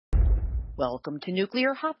Welcome to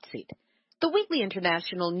Nuclear Hotseat, the weekly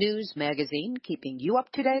international news magazine keeping you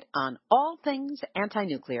up to date on all things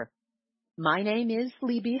anti-nuclear. My name is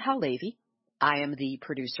Libbe HaLevy. I am the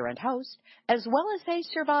producer and host, as well as a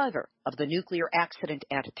survivor of the nuclear accident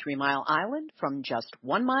at 3 Mile Island from just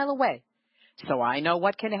 1 mile away. So I know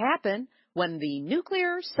what can happen when the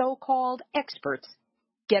nuclear so-called experts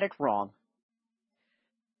get it wrong.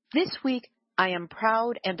 This week, I am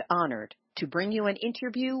proud and honored to bring you an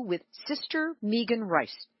interview with Sister Megan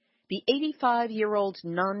Rice, the 85-year-old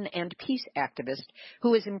nun and peace activist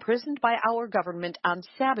who is imprisoned by our government on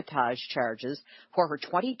sabotage charges for her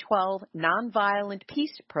 2012 nonviolent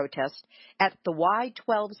peace protest at the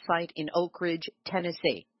Y-12 site in Oak Ridge,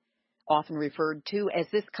 Tennessee, often referred to as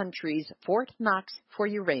this country's Fort Knox for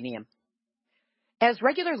uranium. As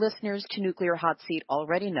regular listeners to Nuclear Hotseat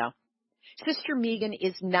already know, Sister Megan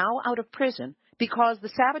is now out of prison because the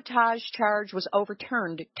sabotage charge was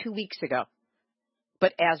overturned 2 weeks ago.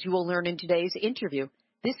 But as you will learn in today's interview,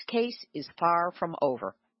 this case is far from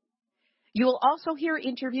over. You will also hear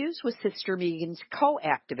interviews with Sister Megan's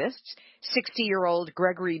co-activists, 60-year-old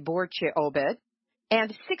Gregory Boertje-Obed and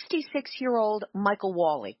 66-year-old Michael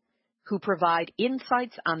Walli, who provide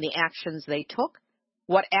insights on the actions they took,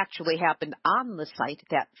 what actually happened on the site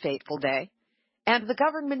that fateful day, and the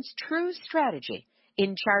government's true strategy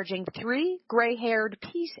in charging 3 gray-haired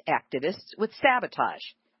peace activists with sabotage.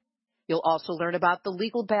 You'll also learn about the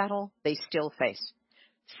legal battle they still face.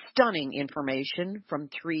 Stunning information from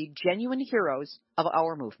 3 genuine heroes of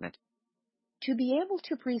our movement. To be able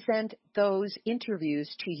to present those interviews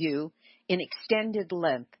to you in extended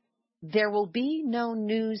length, there will be no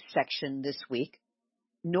news section this week,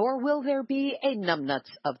 nor will there be a numbnuts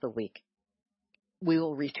of the week. We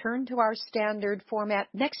will return to our standard format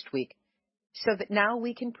next week so that now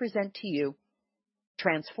we can present to you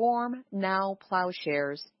Transform Now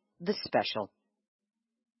Plowshares, the special.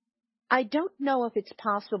 I don't know if it's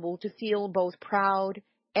possible to feel both proud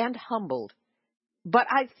and humbled, but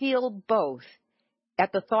I feel both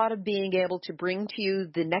at the thought of being able to bring to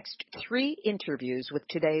you the next 3 interviews with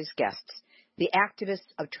today's guests, the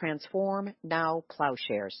activists of Transform Now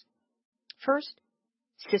Plowshares. First,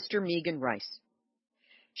 Sister Megan Rice.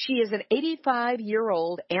 She is an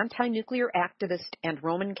 85-year-old anti-nuclear activist and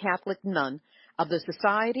Roman Catholic nun of the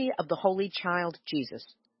Society of the Holy Child Jesus.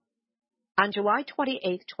 On July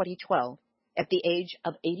 28, 2012, at the age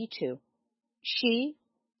of 82, she,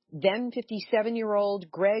 then 57-year-old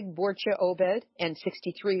Greg Boertje-Obed and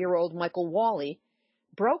 63-year-old Michael Walli,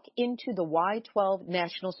 broke into the Y-12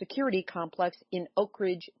 National Security Complex in Oak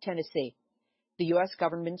Ridge, Tennessee, the U.S.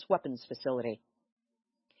 government's weapons facility.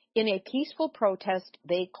 In a peaceful protest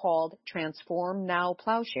they called Transform Now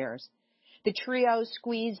Plowshares, the trio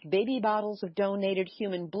squeezed baby bottles of donated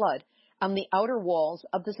human blood on the outer walls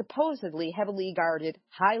of the supposedly heavily guarded,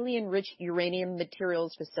 highly enriched uranium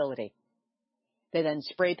materials facility. They then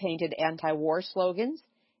spray-painted anti-war slogans,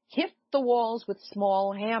 hit the walls with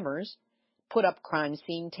small hammers, put up crime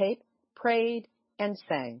scene tape, prayed, and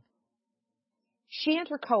sang. She and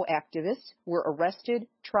her co-activists were arrested,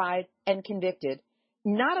 tried, and convicted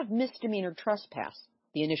not of misdemeanor trespass,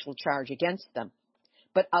 the initial charge against them,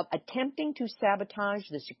 but of attempting to sabotage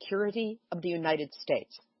the security of the United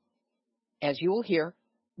States. As you will hear,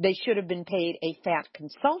 they should have been paid a fat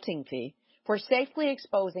consulting fee for safely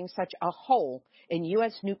exposing such a hole in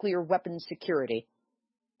U.S. nuclear weapons security,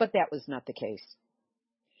 but that was not the case.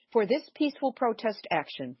 For this peaceful protest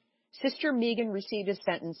action, Sister Megan received a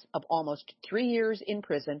sentence of almost 3 years in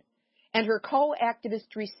prison, and her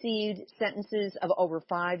co-activists received sentences of over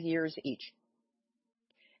 5 years each.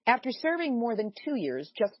 After serving more than 2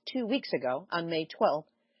 years just 2 weeks ago, on May 12th,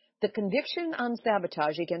 the conviction on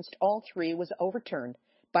sabotage against all 3 was overturned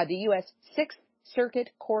by the U.S. 6th Circuit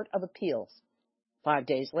Court of Appeals. 5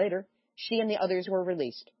 days later, she and the others were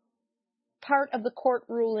released. Part of the court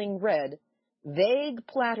ruling read, "Vague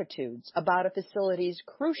platitudes about a facility's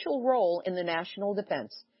crucial role in the national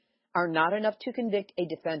defense are not enough to convict a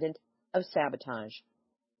defendant of sabotage."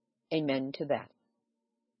 Amen to that.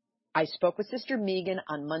 I spoke with Sister Megan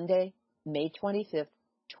on Monday, May 25th,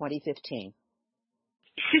 2015.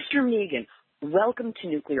 Sister Megan, welcome to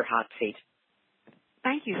Nuclear Hotseat.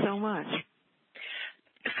 Thank you so much.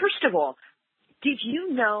 First of all, did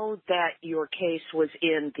you know that your case was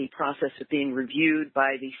in the process of being reviewed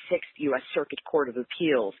by the 6th U.S. Circuit Court of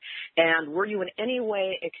Appeals? And were you in any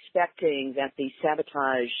way expecting that the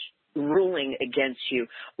sabotage ruling against you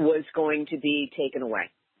was going to be taken away?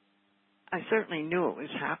 I certainly knew it was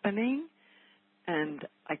happening, and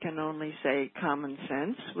I can only say common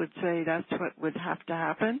sense would say that's what would have to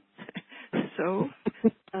happen. So,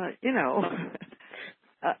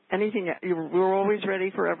 We were always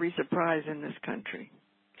ready for every surprise in this country.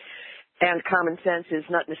 And common sense is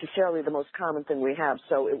not necessarily the most common thing we have.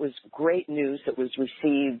 So it was great news that was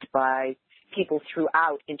received by people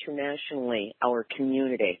throughout internationally, our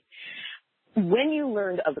community. When you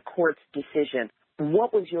learned of the court's decision,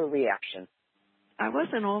 what was your reaction? I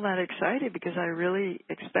wasn't all that excited because I really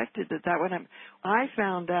expected that would happen. I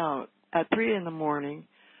found out at 3 in the morning.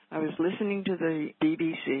 I was listening to the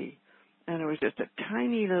BBC, and it was just a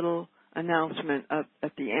tiny little announcement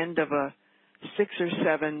at the end of a 6 or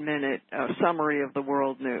 7 minute summary of the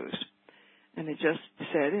world news. And it just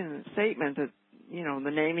said in a statement that,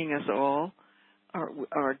 the naming us all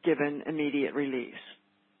are given immediate release.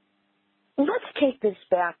 Let's take this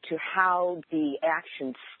back to how the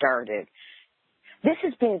action started. This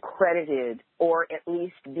has been credited, or at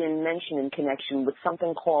least been mentioned in connection with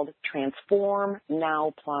something called Transform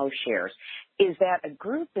Now Plowshares. Is that a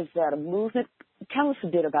group? Is that a movement? Tell us a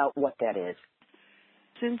bit about what that is.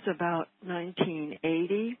 Since about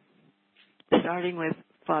 1980, starting with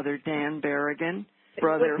Father Dan Berrigan,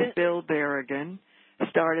 brother Bill Berrigan,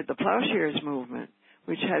 started the Plowshares movement,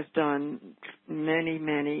 which has done many,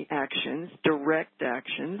 many actions, direct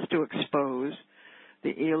actions to expose the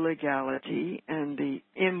illegality and the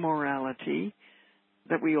immorality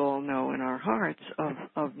that we all know in our hearts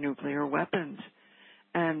of nuclear weapons.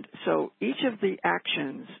 And so each of the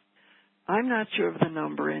actions, I'm not sure of the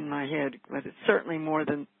number in my head, but it's certainly more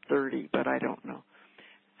than 30, but I don't know,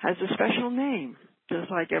 has a special name, just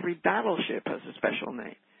like every battleship has a special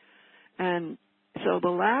name. And so the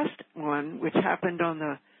last one, which happened on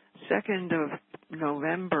the 2nd of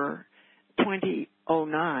November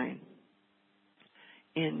 2009,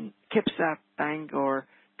 in Kipsap, Bangor,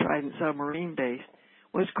 Trident Submarine Base,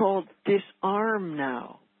 was called Disarm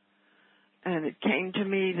Now. And it came to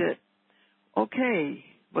me that, okay,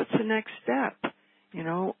 what's the next step?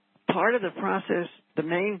 Part of the process, the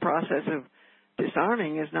main process of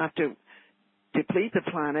disarming is not to deplete the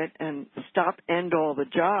planet and end all the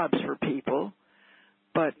jobs for people,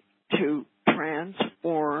 but to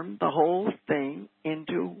transform the whole thing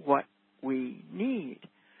into what we need.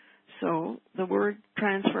 So the word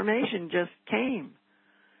transformation just came.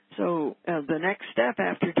 So the next step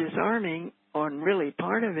after disarming, and really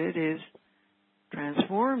part of it, is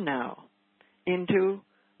transform now into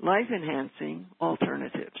life-enhancing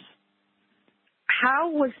alternatives. How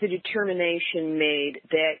was the determination made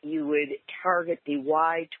that you would target the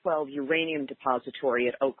Y-12 uranium depository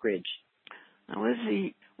at Oak Ridge? That was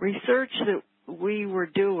the research that we were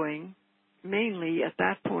doing, mainly at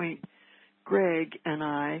that point, Greg and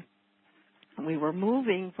I. We were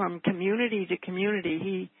moving from community to community.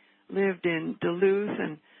 He lived in Duluth,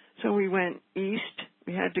 and so we went east.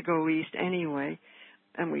 We had to go east anyway,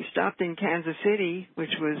 and we stopped in Kansas City,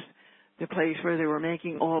 which was the place where they were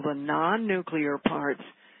making all the non-nuclear parts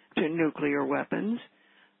to nuclear weapons.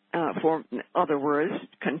 For other words,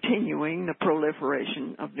 continuing the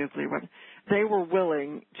proliferation of nuclear weapons. They were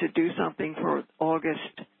willing to do something for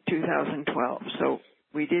August 2012, so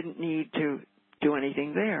we didn't need to do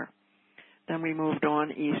anything there. Then we moved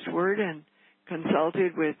on eastward and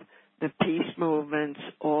consulted with the peace movements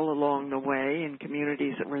all along the way in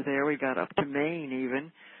communities that were there. We got up to Maine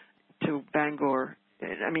even, to Bangor,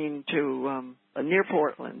 near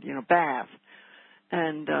Portland, Bath.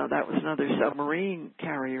 And that was another submarine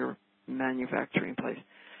carrier manufacturing place.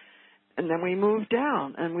 And then we moved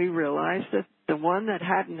down, and we realized that the one that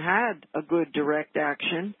hadn't had a good direct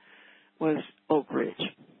action was Oak Ridge.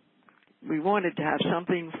 We wanted to have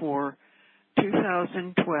something for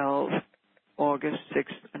 2012, August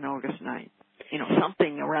 6th and August 9th,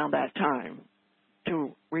 something around that time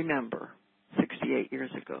to remember 68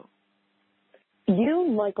 years ago. You,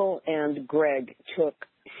 Michael, and Greg took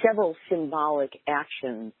several symbolic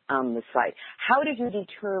actions on the site. How did you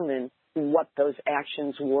determine what those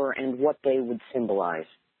actions were and what they would symbolize?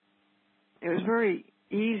 It was very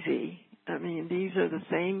easy. These are the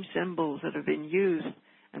same symbols that have been used,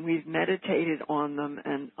 and we've meditated on them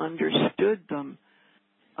and understood them.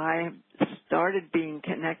 I started being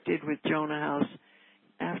connected with Jonah House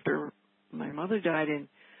after my mother died,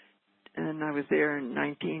 and I was there in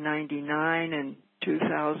 1999 and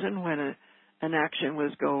 2000 when an action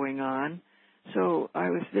was going on. So I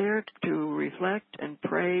was there to reflect and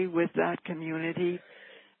pray with that community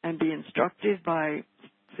and be instructed by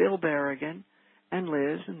Phil Berrigan and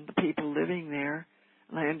Liz and the people living there.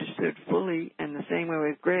 And I understood fully, and the same way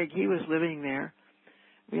with Greg, he was living there.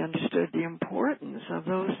 We understood the importance of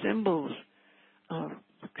those symbols of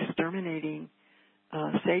exterminating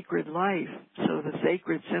sacred life. So the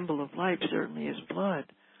sacred symbol of life certainly is blood.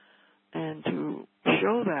 And to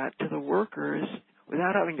show that to the workers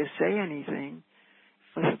without having to say anything,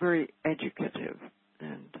 was very educative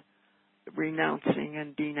and renouncing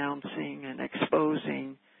and denouncing and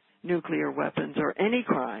exposing nuclear weapons or any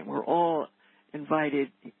crime. We're all invited,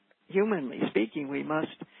 humanly speaking, we must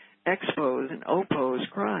expose and oppose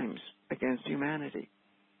crimes against humanity.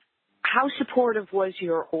 How supportive was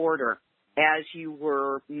your order as you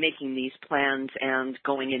were making these plans and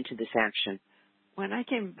going into this action? When I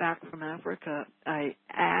came back from Africa, I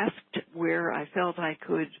asked where I felt I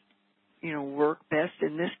could, work best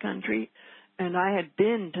in this country. And I had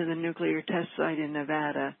been to the nuclear test site in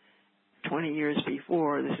Nevada 20 years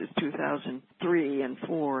before. This is 2003 and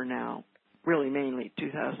 4 now, really mainly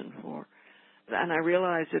 2004. And I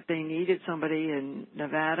realized that they needed somebody in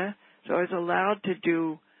Nevada, so I was allowed to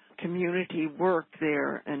do community work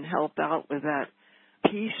there and help out with that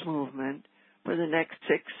peace movement for the next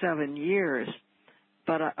 6-7 years.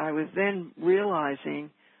 But I was then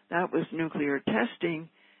realizing that was nuclear testing,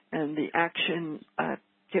 and the action at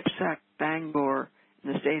Kipsack, Bangor,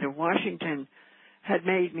 in the state of Washington, had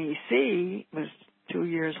made me see, was 2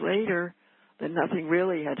 years later, that nothing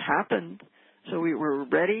really had happened. So we were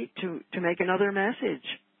ready to make another message.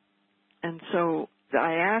 And so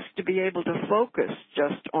I asked to be able to focus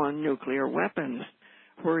just on nuclear weapons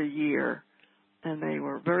for a year. And they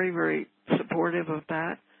were very, very supportive of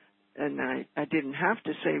that. And I didn't have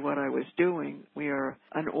to say what I was doing. We are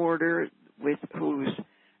an order with whose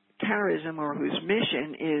charism or whose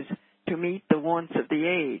mission is to meet the wants of the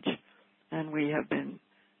age. And we have been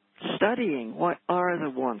studying what are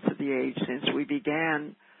the wants of the age since we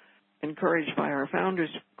began, encouraged by our founders,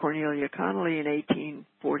 Cornelia Connolly, in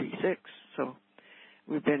 1846. So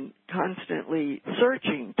we've been constantly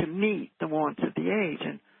searching to meet the wants of the age.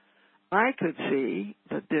 And I could see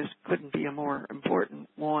that this couldn't be a more important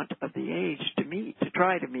want of the age to meet, to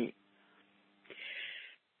try to meet.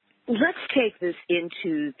 Let's take this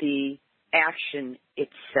into the action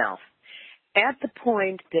itself. At the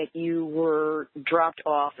point that you were dropped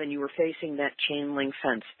off and you were facing that chain link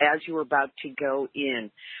fence, as you were about to go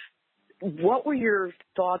in, what were your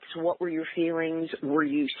thoughts? What were your feelings? Were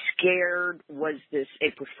you scared? Was this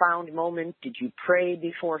a profound moment? Did you pray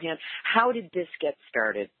beforehand? How did this get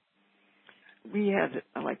started? We had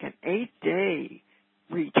like an 8-day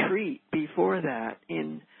retreat before that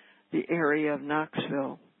in the area of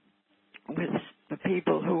Knoxville with the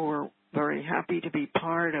people who were very happy to be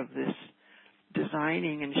part of this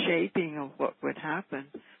designing and shaping of what would happen,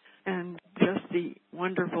 and just the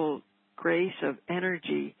wonderful grace of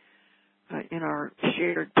energy in our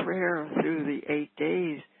shared prayer through the 8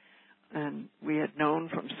 days. And we had known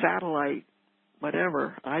from satellite,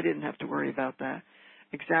 whatever, I didn't have to worry about that,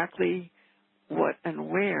 exactly what and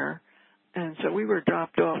where. And so we were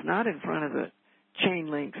dropped off not in front of the chain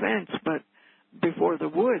link fence, but before the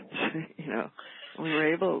woods, We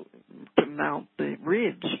were able to mount the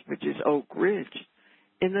ridge, which is Oak Ridge,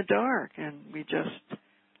 in the dark, and we just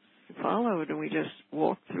followed and we just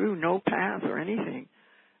walked through, no path or anything.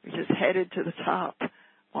 We just headed to the top,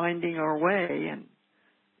 winding our way, and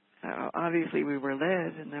obviously we were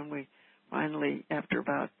led, and then we finally, after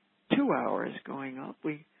about 2 hours going up,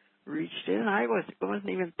 we reached it, and I wasn't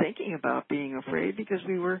even thinking about being afraid because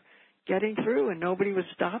we were getting through and nobody was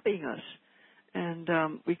stopping us.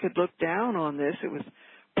 And we could look down on this. It was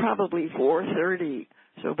probably 4:30,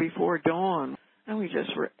 so before dawn. And we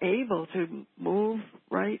just were able to move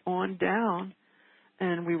right on down.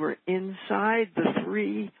 And we were inside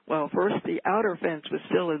first the outer fence was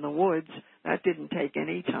still in the woods. That didn't take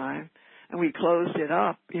any time. And we closed it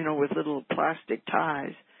up, with little plastic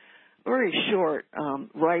ties. Very short,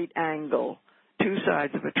 right angle, 2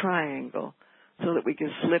 sides of a triangle, so that we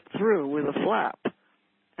could slip through with a flap.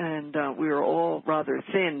 And we were all rather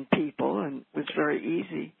thin people, and it was very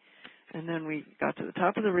easy. And then we got to the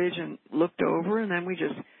top of the ridge and looked over, and then we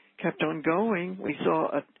just kept on going. We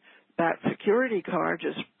saw that security car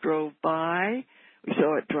just drove by. We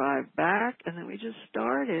saw it drive back, and then we just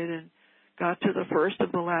started and got to the first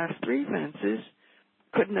of the last 3 fences.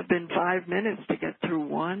 Couldn't have been 5 minutes to get through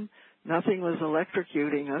one. Nothing was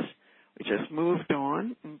electrocuting us. We just moved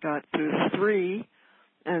on and got through 3.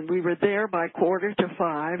 And we were there by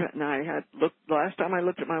 4:45, and I had last time I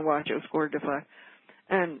looked at my watch, it was 4:45.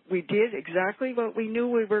 And we did exactly what we knew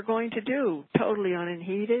we were going to do, totally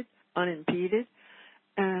unimpeded.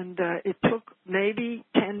 And it took maybe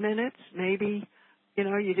 10 minutes, maybe,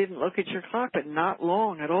 you didn't look at your clock, but not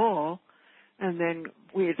long at all. And then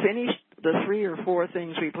we had finished the 3 or 4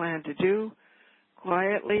 things we planned to do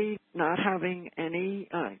quietly, not having any,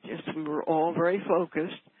 we were all very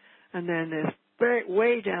focused. And then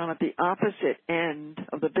way down at the opposite end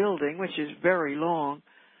of the building, which is very long,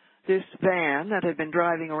 this van that had been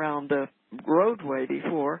driving around the roadway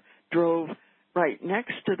before drove right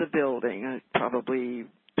next to the building, probably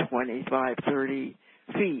 25, 30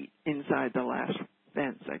 feet inside the last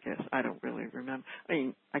fence, I guess. I don't really remember. I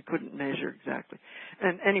mean, I couldn't measure exactly.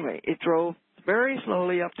 And anyway, it drove very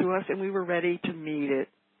slowly up to us, and we were ready to meet it.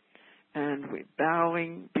 And we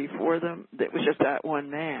bowing before them. It was just that one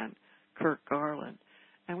man, Kirk Garland.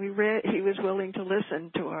 And he was willing to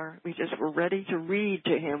listen to we just were ready to read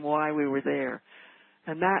to him why we were there.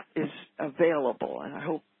 And that is available, and I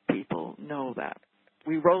hope people know that.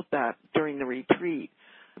 We wrote that during the retreat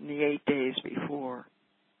in the 8 days before.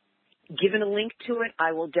 Given a link to it,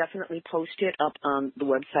 I will definitely post it up on the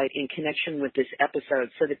website in connection with this episode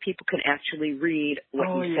so that people can actually read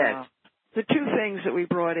what you said. The two things that we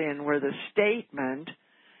brought in were the statement,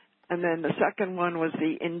 and then the second one was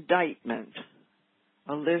the indictment,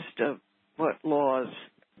 a list of what laws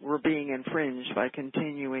were being infringed by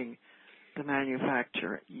continuing the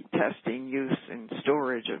manufacture, testing, use, and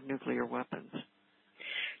storage of nuclear weapons.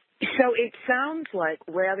 So it sounds like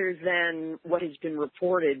rather than what has been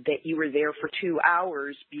reported that you were there for 2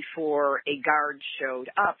 hours before a guard showed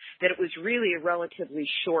up, that it was really a relatively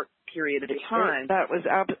short period of time.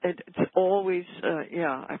 It's always,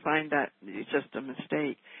 I find that it's just a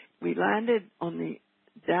mistake. We landed on the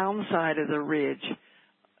downside of the ridge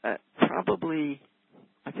probably,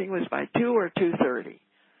 I think it was by 2 or 2:30.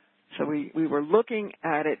 So we were looking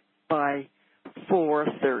at it by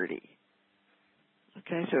 4:30.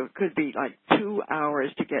 Okay, so it could be like 2 hours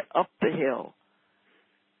to get up the hill.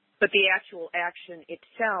 But the actual action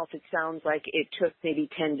itself, it sounds like it took maybe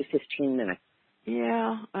 10 to 15 minutes.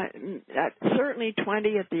 Yeah, certainly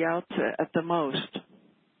 20 at the outset, at the most.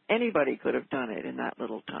 Anybody could have done it in that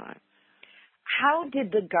little time. How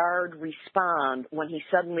did the guard respond when he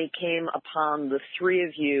suddenly came upon the three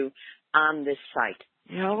of you on this site?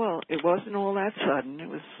 Yeah, well, it wasn't all that sudden. It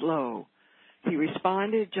was slow. He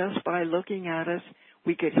responded just by looking at us.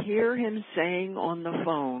 We could hear him saying on the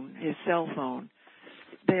phone, his cell phone,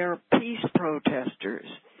 "They're peace protesters.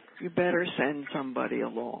 You better send somebody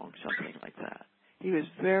along," something like that.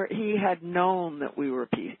 He had known that we were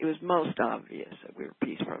peace. It was most obvious that we were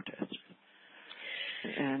peace protesters.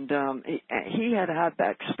 And he had had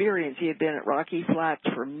that experience. He had been at Rocky Flats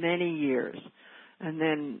for many years and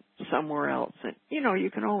then somewhere else. And,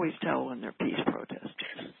 you can always tell when they're peace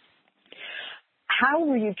protesters. How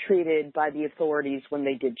were you treated by the authorities when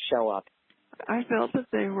they did show up? I felt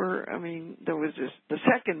that they were, there was the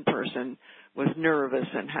second person was nervous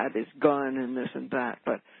and had his gun and this and that,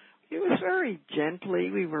 but it was very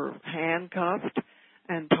gently. We were handcuffed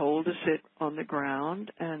and told to sit on the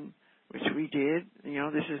ground, and which we did.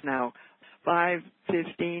 This is now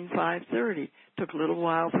 5:15, 5:30. Took a little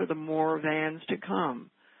while for the more vans to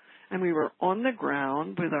come. And we were on the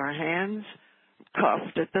ground with our hands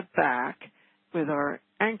cuffed at the back, with our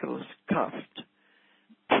ankles cuffed.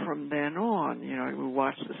 From then on, we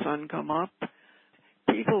watched the sun come up.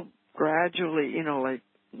 People gradually,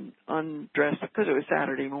 undressed, because it was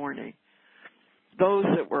Saturday morning. Those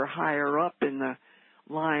that were higher up in the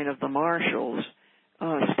line of the marshals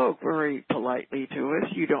spoke very politely to us.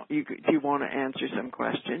 If you want to answer some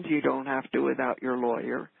questions, you don't have to without your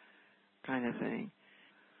lawyer, kind of thing.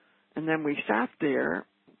 And then we sat there.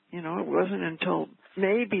 It wasn't until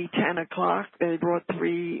maybe 10 o'clock they brought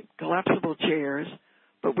 3 collapsible chairs,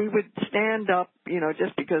 but we would stand up,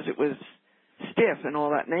 just because it was stiff and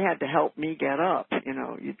all that, and they had to help me get up.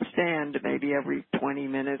 You'd stand maybe every 20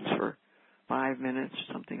 minutes for 5 minutes,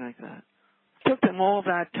 something like that. It took them all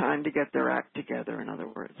that time to get their act together, in other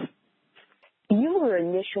words. You were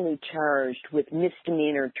initially charged with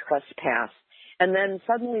misdemeanor trespass, and then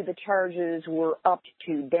suddenly the charges were upped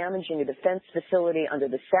to damaging a defense facility under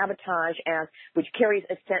the Sabotage Act, which carries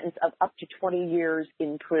a sentence of up to 20 years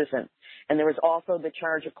in prison. And there was also the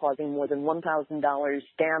charge of causing more than $1,000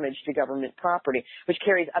 damage to government property, which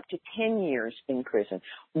carries up to 10 years in prison.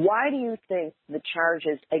 Why do you think the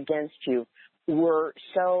charges against you were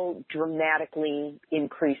so dramatically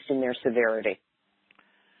increased in their severity?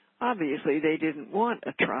 Obviously, they didn't want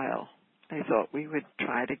a trial. They thought we would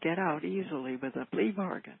try to get out easily with a plea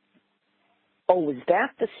bargain. Oh, was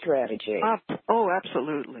that the strategy? Oh,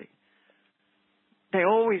 absolutely. They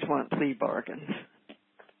always want plea bargains.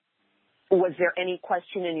 Was there any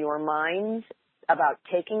question in your minds about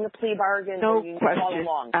taking the plea bargain? No question.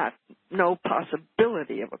 question. No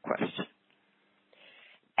possibility of a question.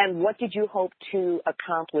 And what did you hope to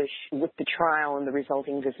accomplish with the trial and the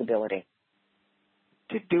resulting visibility?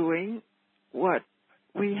 To doing what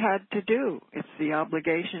we had to do. It's the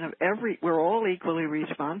obligation of we're all equally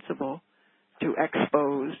responsible to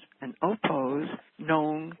expose and oppose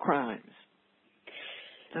known crimes.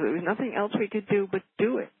 So there was nothing else we could do but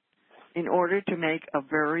do it in order to make a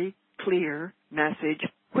very clear message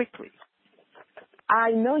quickly.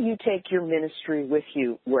 I know you take your ministry with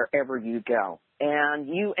you wherever you go, and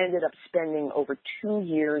you ended up spending over 2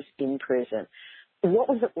 years in prison. What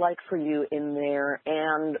was it like for you in there,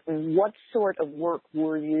 and what sort of work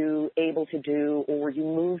were you able to do or were you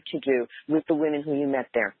moved to do with the women who you met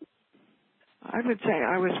there? I would say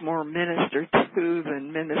I was more ministered to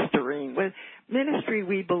than ministering. With ministry,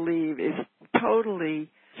 we believe, is totally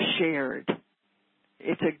shared.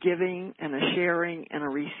 It's a giving and a sharing and a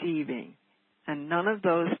receiving. And none of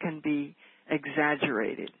those can be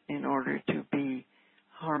exaggerated in order to be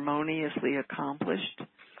harmoniously accomplished.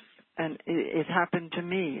 And it happened to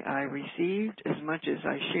me. I received as much as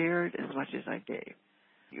I shared, as much as I gave.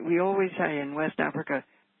 We always say in West Africa,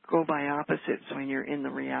 go by opposites when you're in the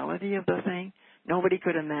reality of the thing. Nobody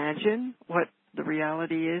could imagine what the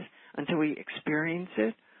reality is until we experience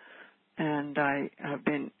it. And I have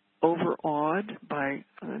been overawed by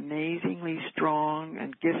amazingly strong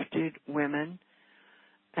and gifted women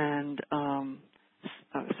and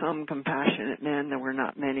some compassionate men. There were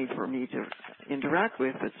not many for me to interact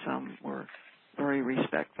with, but some were very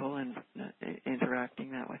respectful and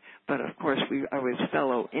interacting that way. But of course, I was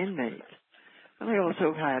fellow inmates. And I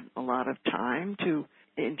also had a lot of time to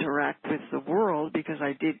interact with the world because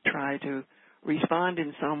I did try to respond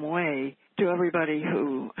in some way to everybody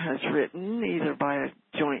who has written, either by a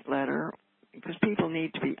joint letter, because people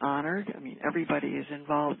need to be honored. I mean, everybody is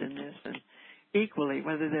involved in this, and equally,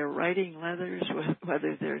 whether they're writing letters,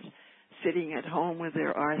 whether they're sitting at home with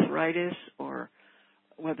their arthritis, or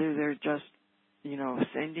whether they're just,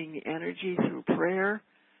 sending the energy through prayer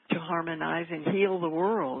to harmonize and heal the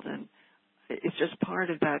world. And it's just part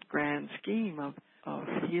of that grand scheme of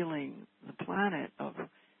healing the planet of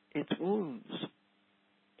its wounds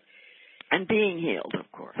and being healed,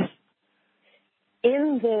 of course.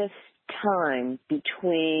 In this time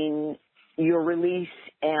between your release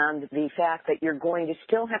and the fact that you're going to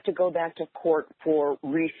still have to go back to court for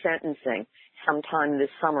resentencing sometime this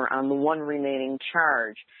summer on the one remaining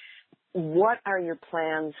charge, what are your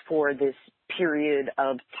plans for this period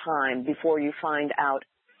of time before you find out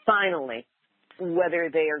finally whether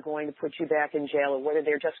they are going to put you back in jail or whether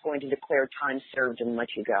they're just going to declare time served and let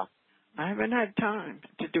you go? I haven't had time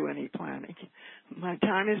to do any planning. My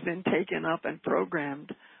time has been taken up and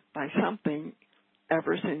programmed by something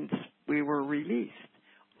ever since we were released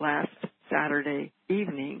last Saturday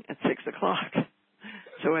evening at 6 o'clock.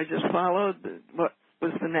 So I just followed what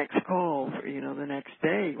was the next call for, the next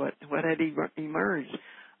day, what had emerged.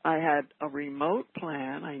 I had a remote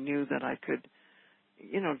plan. I knew that I could,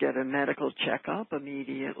 get a medical checkup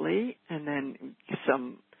immediately, and then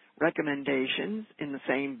some recommendations in the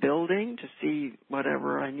same building to see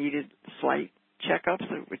whatever I needed, slight checkups,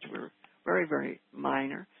 which were very, very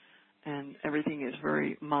minor. And everything is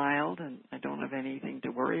very mild, and I don't have anything to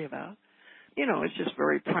worry about. It's just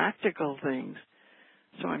very practical things.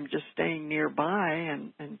 So I'm just staying nearby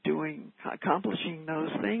and accomplishing those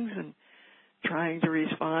things and trying to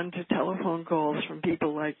respond to telephone calls from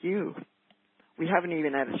people like you. We haven't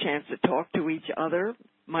even had a chance to talk to each other,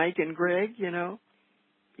 Mike and Greg,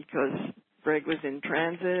 because Greg was in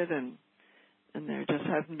transit and there just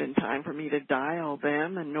hasn't been time for me to dial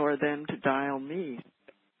them and nor them to dial me.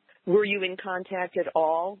 Were you in contact at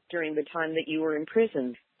all during the time that you were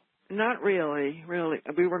imprisoned? Not really.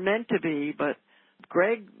 We were meant to be, but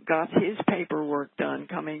Greg got his paperwork done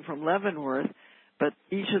coming from Leavenworth, but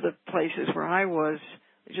each of the places where I was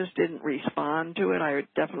just didn't respond to it.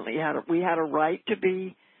 We had a right to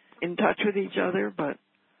be in touch with each other, but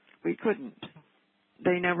we couldn't.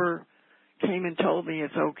 They never came and told me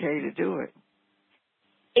it's okay to do it.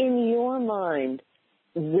 In your mind,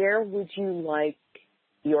 where would you like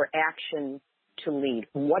your action to lead?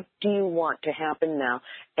 What do you want to happen now?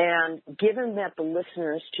 And given that the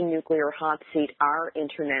listeners to Nuclear Hot Seat are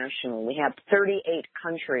international, we have 38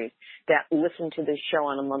 countries that listen to this show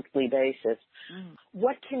on a monthly basis,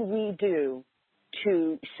 what can we do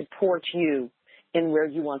to support you in where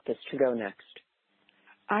you want this to go next?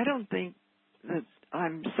 I don't think that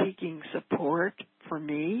I'm seeking support for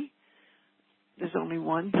me. There's only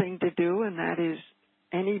one thing to do, and that is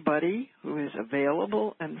anybody who is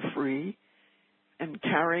available and free and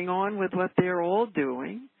carrying on with what they're all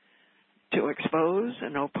doing to expose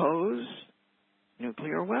and oppose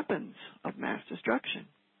nuclear weapons of mass destruction.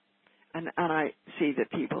 And I see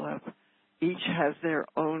that people each has their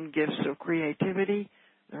own gifts of creativity,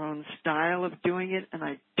 their own style of doing it, and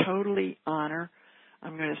I totally honor,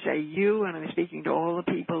 I'm going to say you, and I'm speaking to all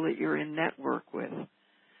the people that you're in network with,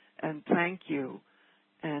 and thank you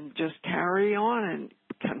and just carry on and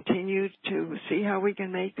continue to see how we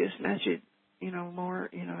can make this message, more,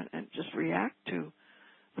 and just react to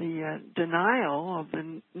the denial of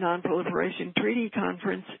the Non-Proliferation Treaty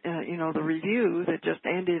Conference, the review that just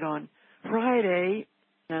ended on Friday,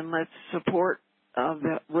 and let's support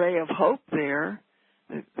the ray of hope there,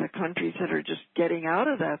 the countries that are just getting out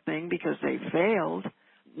of that thing because they failed.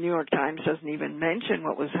 New York Times doesn't even mention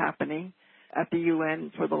what was happening at the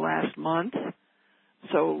UN for the last month.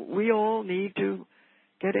 So we all need to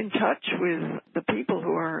get in touch with the people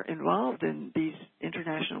who are involved in these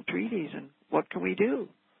international treaties, and what can we do?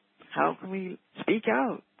 How can we speak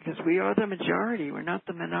out? Because we are the majority. We're not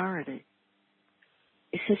the minority.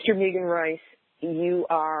 Sister Megan Rice, you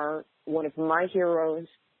are one of my heroes.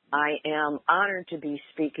 I am honored to be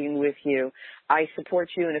speaking with you. I support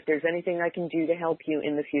you, and if there's anything I can do to help you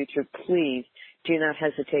in the future, please do not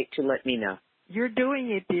hesitate to let me know. You're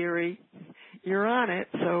doing it, dearie. You're on it.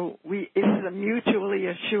 So this is a mutually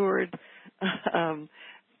assured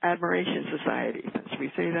admiration society. Should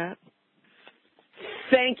we say that?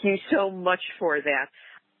 Thank you so much for that.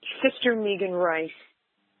 Sister Megan Rice,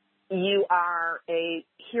 you are a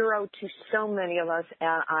hero to so many of us,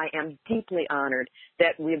 and I am deeply honored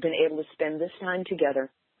that we've been able to spend this time together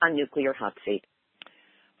on Nuclear Hot Seat.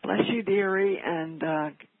 Bless you, dearie, and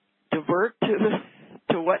divert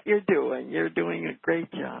to what you're doing. You're doing a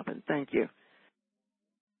great job, and thank you.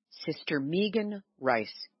 Sister Megan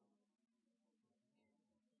Rice.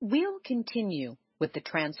 We'll continue with the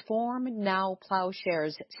Transform Now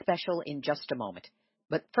Plowshares special in just a moment.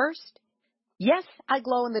 But first, yes, I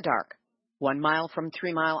glow in the dark. 1 mile from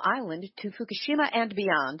 3 Mile Island to Fukushima and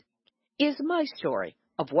beyond is my story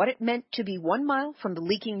of what it meant to be 1 mile from the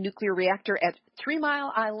leaking nuclear reactor at 3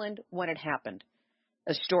 Mile Island when it happened.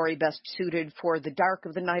 A story best suited for the dark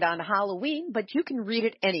of the night on Halloween, but you can read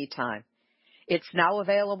it anytime. It's now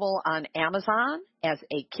available on Amazon as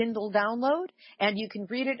a Kindle download, and you can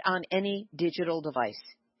read it on any digital device.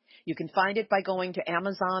 You can find it by going to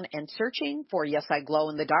Amazon and searching for Yes, I Glow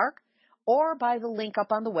in the Dark, or by the link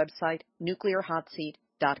up on the website,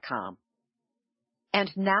 nuclearhotseat.com.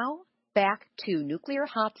 And now, back to Nuclear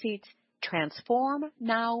Hot Seat's Transform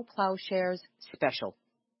Now Plowshares special.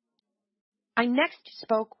 I next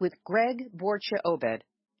spoke with Gregory Boertje-Obed,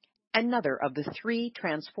 another of the 3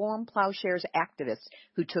 Transform Plowshares activists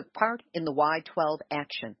who took part in the Y-12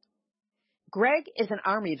 action. Greg is an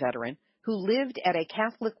Army veteran who lived at a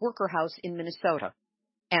Catholic worker house in Minnesota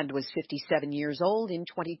and was 57 years old in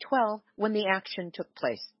 2012 when the action took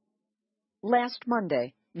place. Last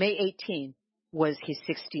Monday, May 18, was his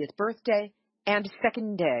 60th birthday and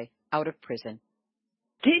second day out of prison.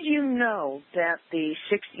 Did you know that the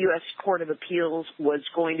 6th U.S. Court of Appeals was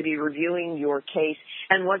going to be reviewing your case?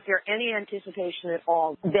 And was there any anticipation at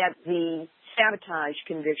all that the sabotage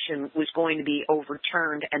conviction was going to be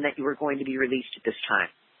overturned and that you were going to be released at this time?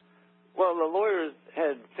 Well, the lawyers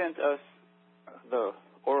had sent us the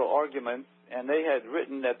oral arguments, and they had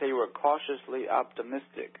written that they were cautiously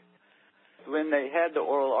optimistic. When they had the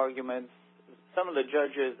oral arguments, some of the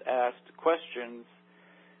judges asked questions,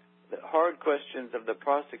 hard questions of the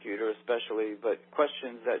prosecutor especially, but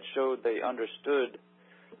questions that showed they understood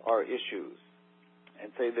our issues,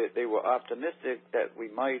 and say that they were optimistic that we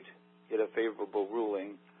might get a favorable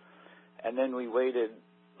ruling. And then we waited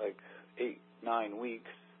like 8-9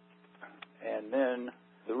 weeks, and then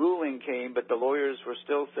the ruling came, but the lawyers were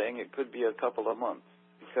still saying it could be a couple of months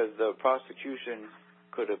because the prosecution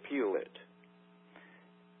could appeal it.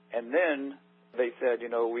 And then they said,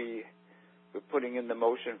 we're putting in the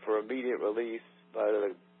motion for immediate release, but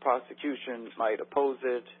the prosecution might oppose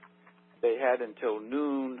it. They had until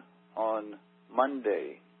noon on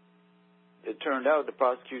Monday. It turned out the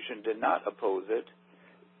prosecution did not oppose it.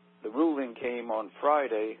 The ruling came on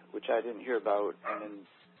Friday, which I didn't hear about, and then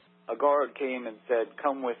a guard came and said,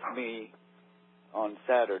 come with me on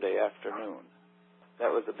Saturday afternoon. That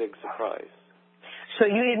was a big surprise. So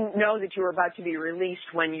you didn't know that you were about to be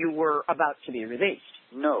released when you were about to be released?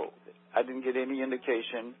 No. I didn't get any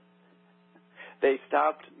indication. They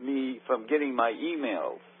stopped me from getting my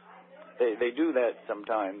emails. They do that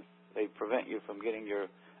sometimes. They prevent you from getting your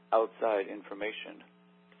outside information.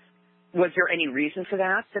 Was there any reason for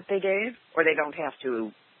that they gave? Or they don't have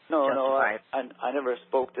to justify it? No, I never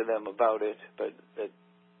spoke to them about it, but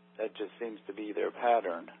that just seems to be their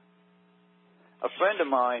pattern. A friend of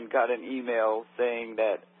mine got an email saying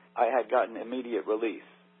that I had gotten immediate release,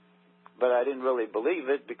 but I didn't really believe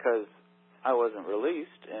it because I wasn't released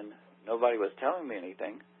and nobody was telling me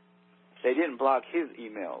anything. They didn't block his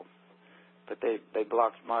emails, but they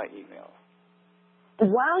blocked my email.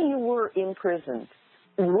 While you were in prison,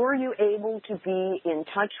 Were you able to be in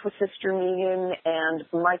touch with Sister Megan and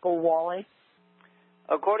Michael Walli?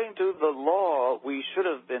 According to the law, we should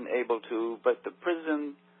have been able to, but the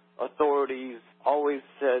prison authorities always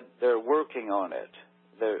said they're working on it.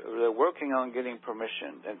 They're working on getting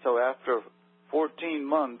permission. And so after 14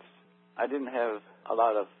 months, I didn't have a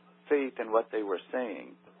lot of faith in what they were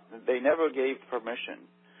saying. They never gave permission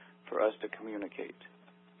for us to communicate.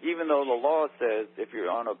 Even though the law says if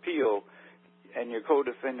you're on appeal and you're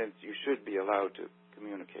co-defendants, you should be allowed to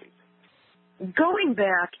communicate. Going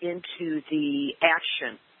back into the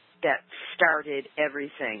action that started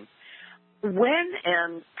everything, when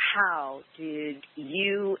and how did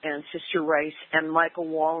you and Sister Rice and Michael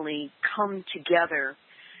Walli come together,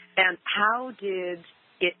 and how did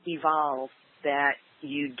it evolve that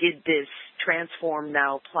you did this Transform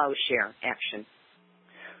Now Plowshare action?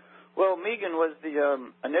 Well, Megan was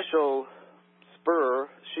the initial spur.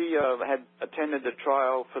 She had attended the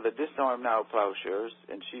trial for the Disarm Now Plowshares,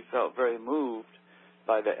 and she felt very moved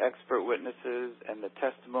by the expert witnesses and the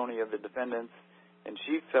testimony of the defendants, and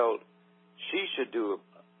she felt she should do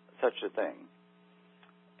such a thing.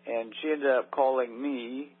 And she ended up calling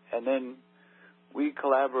me, and then we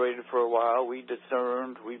collaborated for a while. We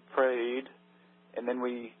discerned, we prayed, and then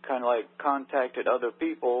we kind of like contacted other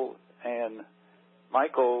people, and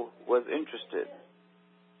Michael was interested.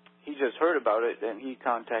 He just heard about it, and he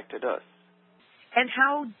contacted us. And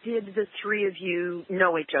how did the three of you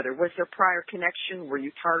know each other? Was there prior connection? Were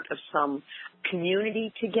you part of some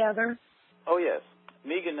community together? Oh, yes.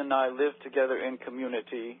 Megan and I lived together in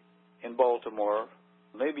community in Baltimore,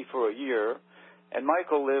 maybe for a year, and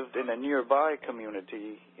Michael lived in a nearby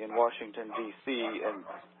community in Washington, D.C., and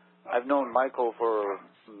I've known Michael for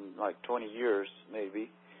like 20 years, maybe,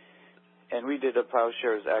 and we did a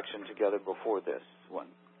Plowshares action together before this one.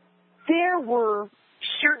 There were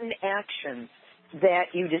certain actions that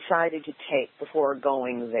you decided to take before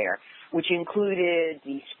going there, which included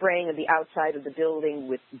the spraying of the outside of the building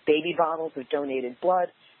with baby bottles of donated blood,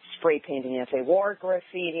 spray painting anti-war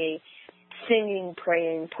graffiti, singing,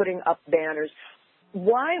 praying, putting up banners.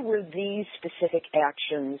 Why were these specific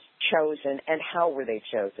actions chosen, and how were they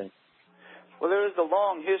chosen? Well, there is a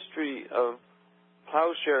long history of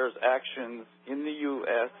Plowshares actions in the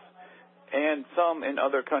U.S. and some in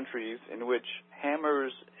other countries in which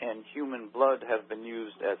hammers and human blood have been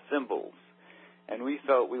used as symbols. And we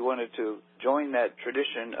felt we wanted to join that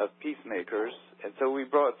tradition of peacemakers, and so we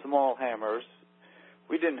brought small hammers.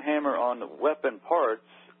 We didn't hammer on weapon parts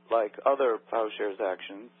like other Plowshares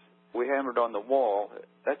actions. We hammered on the wall.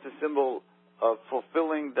 That's a symbol of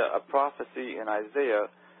fulfilling a prophecy in Isaiah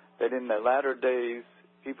that in the latter days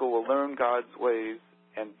people will learn God's ways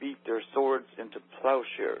and beat their swords into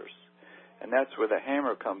plowshares. And that's where the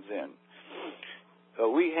hammer comes in. So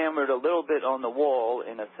we hammered a little bit on the wall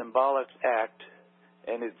in a symbolic act,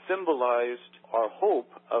 and it symbolized our hope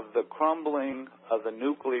of the crumbling of the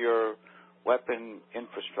nuclear weapon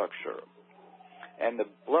infrastructure. And the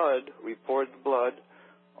blood, we poured the blood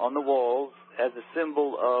on the walls as a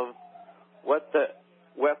symbol of what the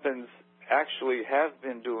weapons actually have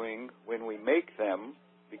been doing when we make them,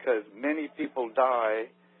 because many people die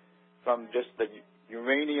from just the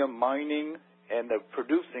uranium mining and the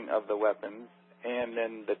producing of the weapons and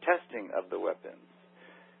then the testing of the weapons.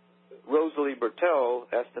 Rosalie Bertel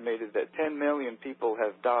estimated that 10 million people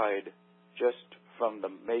have died just from the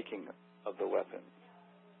making of the weapons.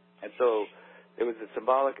 And so it was a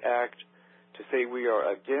symbolic act to say we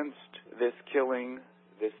are against this killing,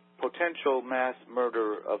 this potential mass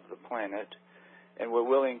murder of the planet, and we're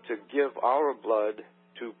willing to give our blood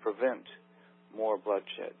to prevent more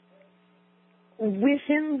bloodshed.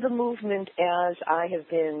 Within the movement, as I have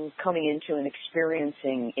been coming into and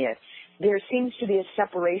experiencing it, there seems to be a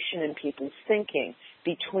separation in people's thinking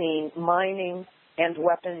between mining and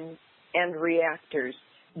weapons and reactors.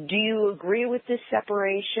 Do you agree with this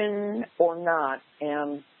separation or not,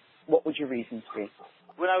 and what would your reasons be?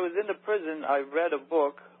 When I was in the prison, I read a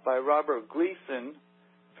book by Robert Gleason,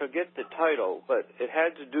 forget the title, but it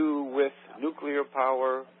had to do with nuclear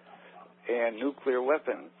power and nuclear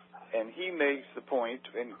weapons. And he makes the point,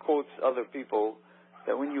 and quotes other people,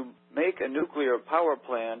 that when you make a nuclear power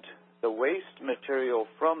plant, the waste material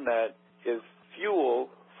from that is fuel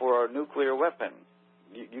for our nuclear weapon.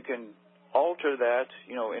 You can alter that,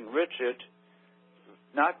 enrich it,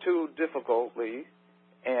 not too difficultly,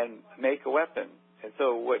 and make a weapon. And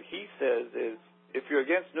so what he says is, if you're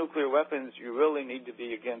against nuclear weapons, you really need to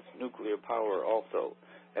be against nuclear power also.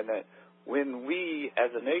 And that when we,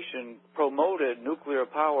 as a nation, promoted nuclear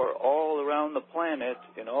power all around the planet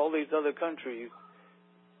in all these other countries,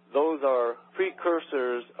 those are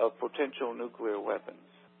precursors of potential nuclear weapons.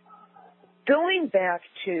 Going back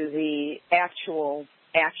to the actual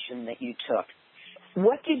action that you took,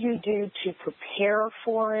 what did you do to prepare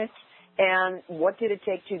for it, and what did it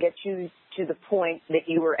take to get you to the point that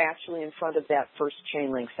you were actually in front of that first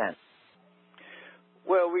chain link fence?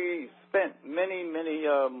 Well, we spent many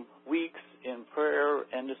weeks in prayer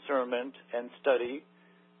and discernment and study.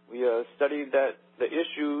 We studied the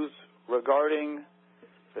issues regarding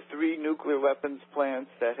the 3 nuclear weapons plants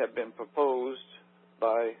that had been proposed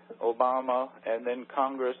by Obama, and then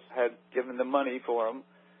Congress had given the money for them.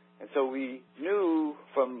 And so we knew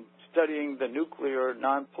from studying the Nuclear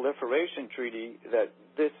Non-Proliferation Treaty that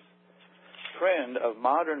this trend of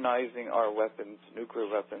modernizing our weapons, nuclear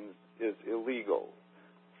weapons, is illegal.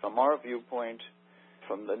 From our viewpoint,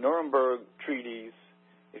 from the Nuremberg treaties,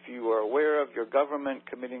 if you are aware of your government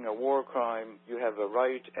committing a war crime, you have a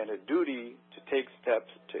right and a duty to take steps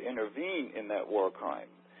to intervene in that war crime.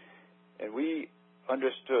 And we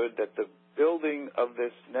understood that the building of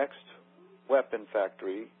this next weapon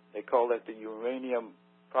factory, they call it the uranium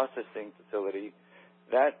processing facility,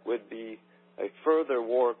 that would be a further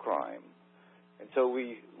war crime. And so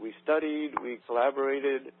we studied, we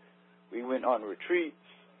collaborated, we went on retreats.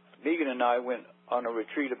 Megan and I went on a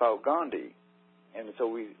retreat about Gandhi. And so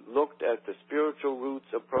we looked at the spiritual roots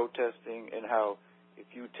of protesting and how if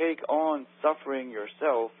you take on suffering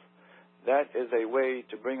yourself, that is a way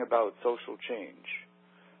to bring about social change.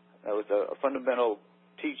 That was a fundamental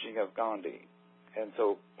teaching of Gandhi. And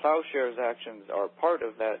so Plowshares actions are part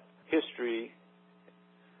of that history.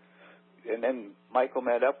 And then Michael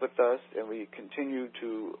met up with us, and we continued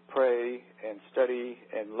to pray and study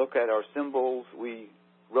and look at our symbols. We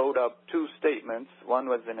wrote up 2 statements. One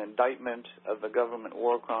was an indictment of the government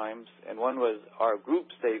war crimes, and one was our group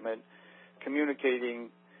statement communicating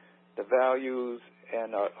the values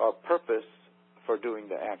and our purpose for doing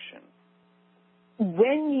the action.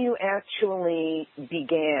 When you actually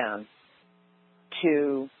began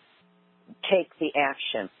to take the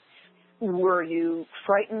action, were you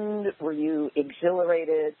frightened? Were you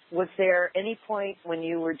exhilarated? Was there any point when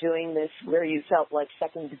you were doing this where you felt like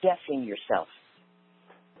second-guessing yourself?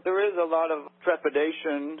 There is a lot of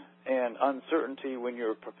trepidation and uncertainty when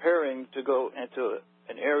you're preparing to go into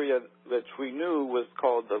an area that we knew was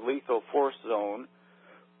called the lethal force zone.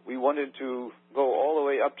 We wanted to go all the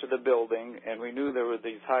way up to the building, and we knew there were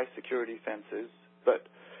these high security fences. But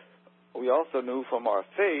we also knew from our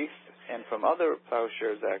faith and from other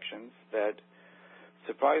Plowshares actions that,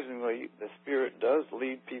 surprisingly, the Spirit does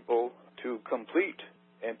lead people to complete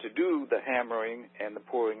and to do the hammering and the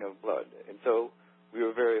pouring of blood. And so we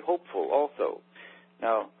were very hopeful also.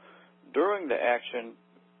 Now, during the action,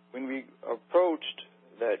 when we approached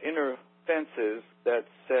that inner fences that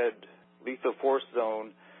said lethal force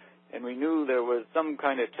zone, and we knew there was some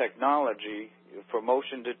kind of technology for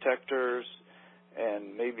motion detectors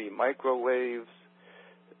and maybe microwaves,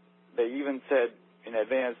 they even said in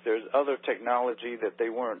advance there's other technology that they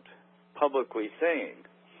weren't publicly saying.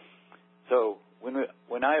 So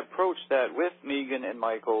when I approached that with Megan and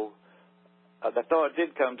Michael, the thought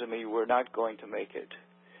did come to me, we're not going to make it.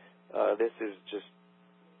 This is just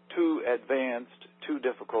too advanced, too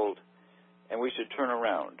difficult, and we should turn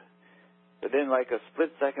around. But then like a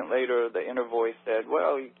split second later, the inner voice said,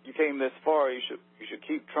 well, you came this far, you should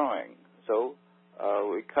keep trying. So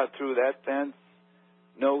we cut through that fence.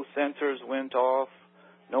 No sensors went off.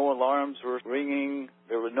 No alarms were ringing.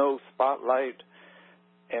 There was no spotlight.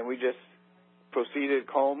 And we just proceeded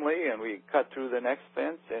calmly, and we cut through the next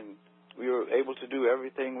fence, and we were able to do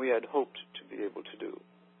everything we had hoped to be able to do.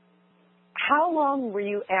 How long were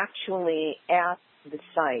you actually at the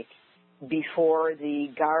site before the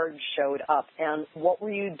guard showed up, and what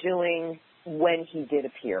were you doing when he did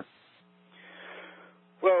appear?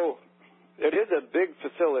 Well, it is a big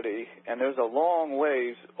facility, and there's a long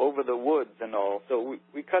ways over the woods and all. So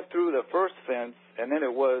we cut through the first fence, and then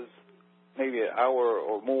it was maybe an hour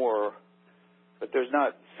or more, but there's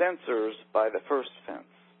not sensors by the first fence.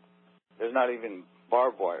 There's not even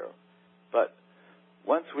barbed wire. But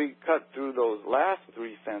once we cut through those last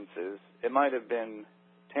 3 fences, it might have been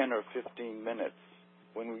 10 or 15 minutes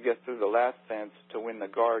when we get through the last fence to when the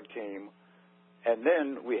guard came. And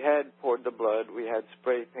then we had poured the blood, we had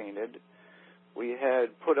spray painted, we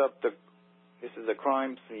had put up this is a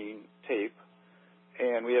crime scene tape,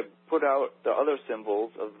 and we had put out the other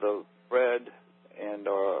symbols of the bread and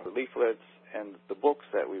our leaflets and the books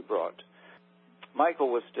that we brought. Michael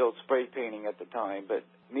was still spray painting at the time, but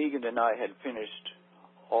Megan and I had finished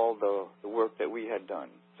all the work that we had done.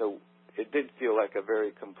 So it did feel like a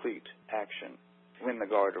very complete action when the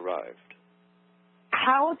guard arrived.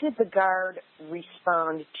 How did the guard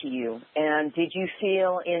respond to you, and did you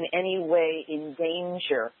feel in any way in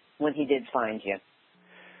danger when he did find you?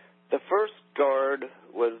 The first guard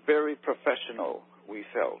was very professional, we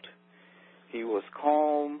felt. He was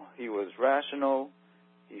calm, he was rational,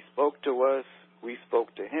 he spoke to us, we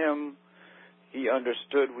spoke to him. He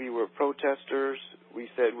understood we were protesters. We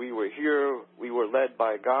said we were here, we were led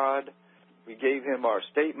by God. We gave him our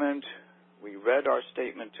statement. We read our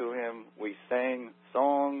statement to him. We sang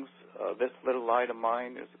songs. This Little Light of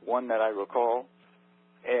Mine is one that I recall.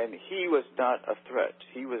 And he was not a threat.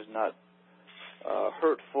 He was not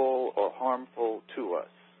hurtful or harmful to us.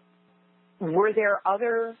 Were there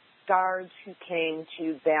other guards who came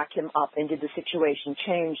to back him up, and did the situation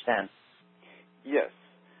change then? Yes.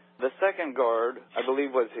 The second guard, I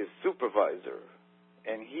believe, was his supervisor,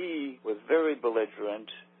 and he was very belligerent,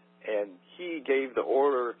 and he gave the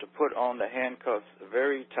order to put on the handcuffs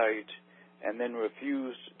very tight and then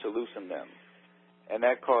refused to loosen them. And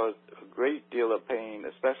that caused a great deal of pain,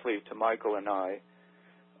 especially to Michael and I.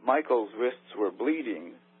 Michael's wrists were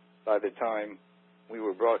bleeding by the time we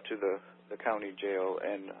were brought to the county jail,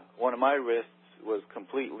 and one of my wrists was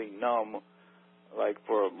completely numb, like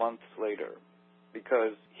for a month later,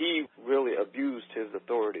 because he really abused his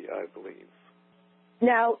authority, I believe.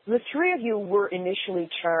 Now, the three of you were initially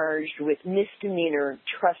charged with misdemeanor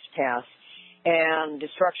trespass and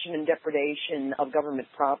destruction and depredation of government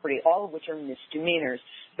property, all of which are misdemeanors.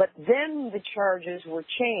 But then the charges were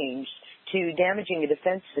changed to damaging a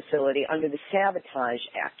defense facility under the Sabotage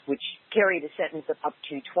Act, which carried a sentence of up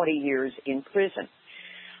to 20 years in prison.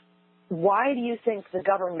 Why do you think the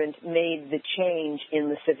government made the change in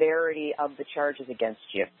the severity of the charges against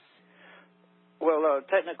you? Well,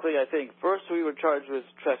 technically, I think first we were charged with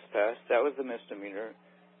trespass. That was a misdemeanor.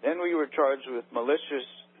 Then we were charged with malicious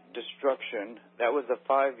destruction. That was a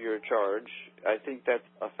 5-year charge. I think that's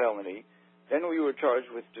a felony. Then we were charged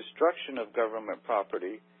with destruction of government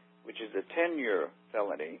property, which is a 10-year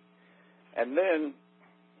felony. And then,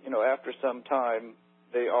 after some time,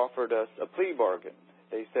 they offered us a plea bargain.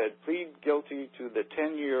 They said, plead guilty to the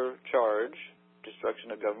 10-year charge,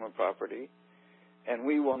 destruction of government property, and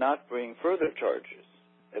we will not bring further charges.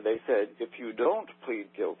 And they said, if you don't plead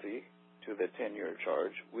guilty to the 10-year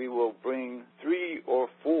charge, we will bring 3 or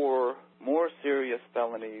 4 more serious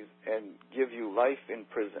felonies and give you life in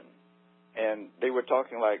prison. And they were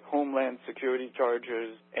talking like Homeland Security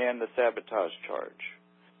charges and the sabotage charge.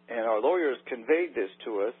 And our lawyers conveyed this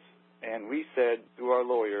to us, and we said through our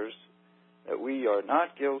lawyers that we are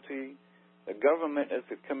not guilty, the government is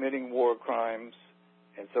committing war crimes,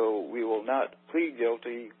 and so we will not plead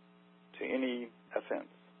guilty to any offense.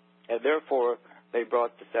 And therefore, they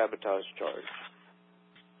brought the sabotage charge.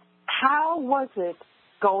 How was it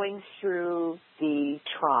going through the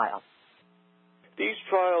trial? These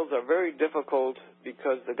trials are very difficult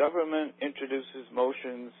because the government introduces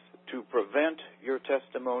motions to prevent your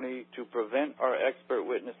testimony, to prevent our expert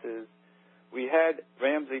witnesses. We had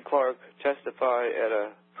Ramsey Clark testify at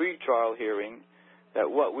a pre-trial hearing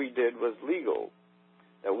that what we did was legal,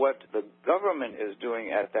 that what the government is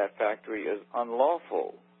doing at that factory is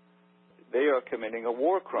unlawful. They are committing a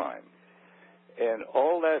war crime. And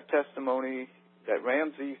all that testimony that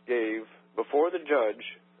Ramsey gave before the judge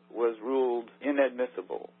was ruled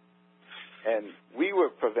inadmissible. And we were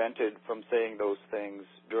prevented from saying those things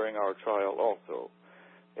during our trial also.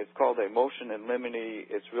 It's called a motion in limine.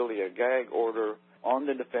 It's really a gag order on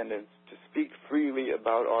the defendants to speak freely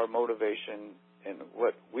about our motivation and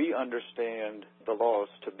what we understand the laws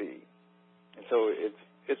to be. And so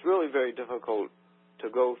it's really very difficult to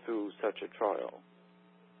go through such a trial.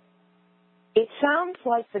 It sounds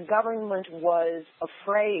like the government was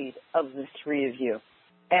afraid of the three of you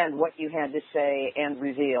and what you had to say and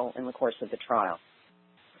reveal in the course of the trial.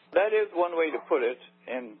 That is one way to put it,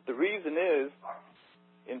 and the reason is,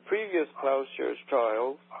 in previous Plowshares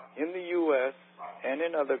trials, in the U.S. and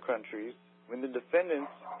in other countries, when the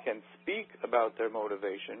defendants can speak about their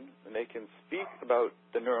motivation, and they can speak about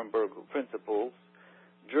the Nuremberg principles,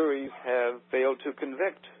 juries have failed to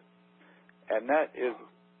convict. And that is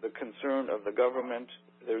the concern of the government.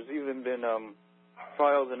 There's even been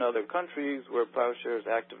trials in other countries where Plowshares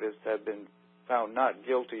activists have been found not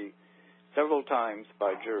guilty several times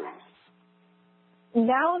by juries.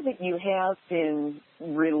 Now that you have been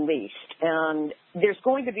released, and there's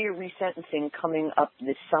going to be a resentencing coming up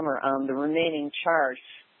this summer on the remaining charge,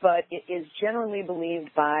 but it is generally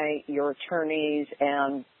believed by your attorneys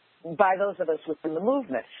and by those of us within the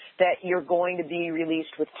movement that you're going to be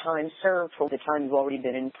released with time served for the time you've already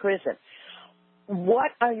been in prison.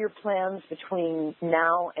 What are your plans between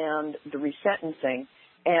now and the resentencing,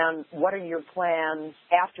 And what are your plans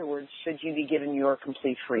afterwards should you be given your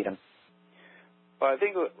complete freedom? Well, I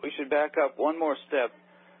think we should back up one more step.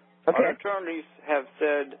 Okay. Our attorneys have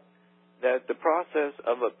said that the process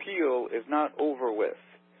of appeal is not over with.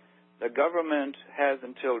 The government has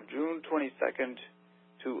until June 22nd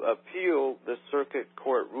to appeal the circuit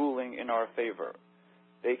court ruling in our favor.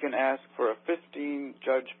 They can ask for a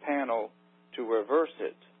 15-judge panel to reverse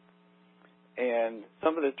it. And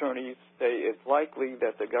some of the attorneys say it's likely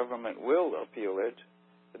that the government will appeal it,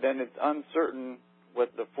 but then it's uncertain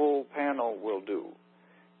what the full panel will do.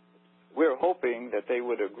 We're hoping that they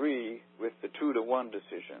would agree with the 2-1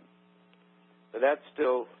 decision. But that's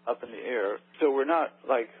still up in the air. So we're not,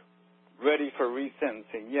 ready for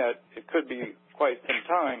resentencing yet. It could be quite some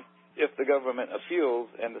time if the government appeals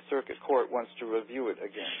and the circuit court wants to review it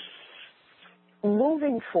again.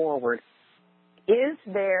 Moving forward, is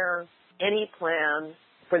there any plan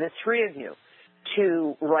for the three of you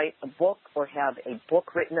to write a book or have a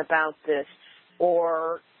book written about this,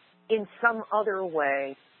 or in some other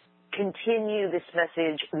way continue this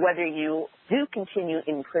message, whether you do continue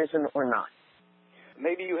in prison or not?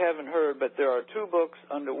 Maybe you haven't heard, but there are 2 books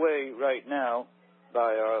underway right now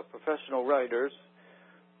by professional writers.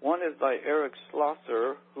 One is by Eric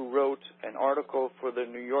Slater, who wrote an article for the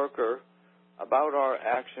New Yorker about our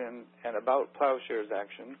action and about Plowshares'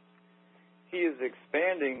 action. He is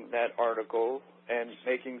expanding that article and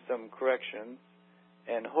making some corrections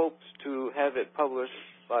and hopes to have it published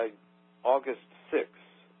by August 6th,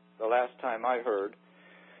 the last time I heard.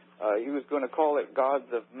 He was going to call it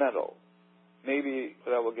Gods of Metal. Maybe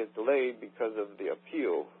that will get delayed because of the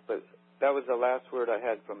appeal, but that was the last word I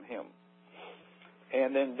had from him.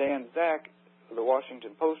 And then Dan Zak, the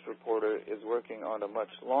Washington Post reporter, is working on a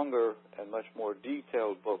much longer and much more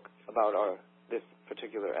detailed book about this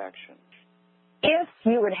particular action. If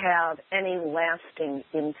you would have any lasting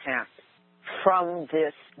impact from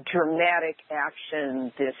this dramatic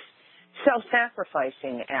action, this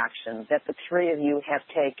self-sacrificing action that the three of you have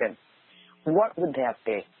taken, what would that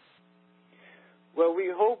be? Well,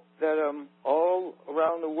 we hope that all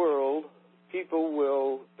around the world, people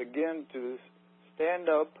will begin to stand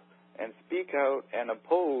up and speak out and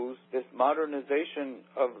oppose this modernization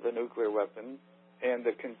of the nuclear weapon and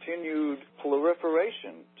the continued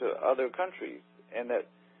proliferation to other countries, and that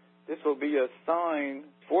this will be a sign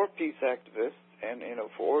for peace activists and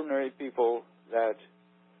for ordinary people that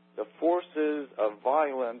the forces of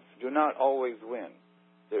violence do not always win.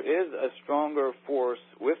 There is a stronger force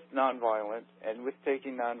with nonviolent and with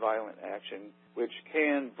taking nonviolent action, which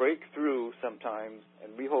can break through sometimes,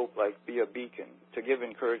 and we hope be a beacon to give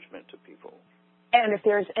encouragement to people. And if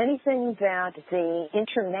there's anything that the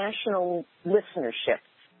international listenership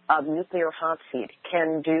of Nuclear Hotseat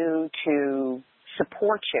can do to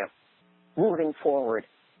support you moving forward,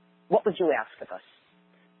 what would you ask of us?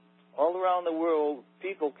 All around the world,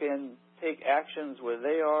 people can take actions where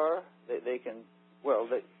they are.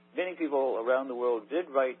 Many people around the world did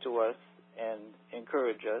write to us and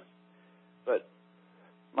encourage us, but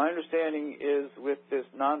my understanding is with this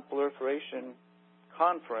non-proliferation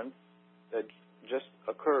conference that just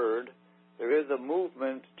occurred, there is a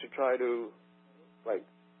movement to try to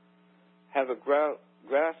have a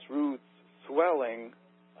grassroots swelling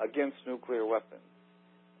against nuclear weapons.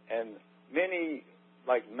 And many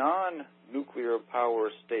non-nuclear power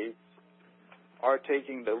states are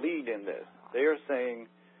taking the lead in this. They are saying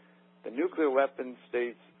the nuclear weapon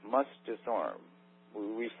states must disarm.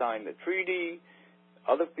 We signed the treaty.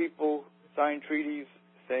 Other people signed treaties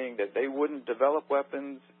saying that they wouldn't develop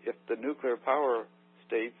weapons if the nuclear power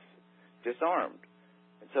states disarmed.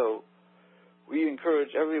 And so we encourage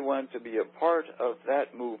everyone to be a part of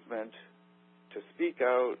that movement, to speak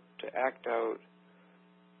out, to act out,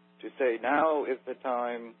 to say now is the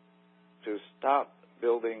time to stop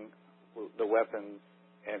building the weapons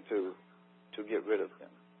and to get rid of them.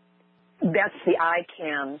 That's the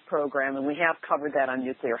ICANN program, and we have covered that on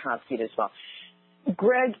Nuclear Hotseat as well.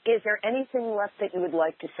 Greg, is there anything left that you would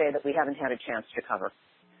like to say that we haven't had a chance to cover?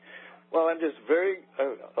 Well, I'm just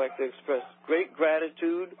like to express great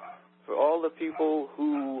gratitude for all the people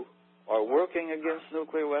who are working against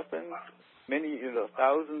nuclear weapons. Many,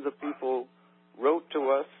 thousands of people wrote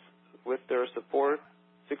to us with their support.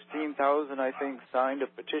 16,000, I think, signed a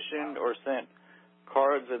petition or sent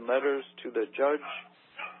cards and letters to the judge.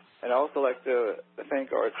 And I'd also like to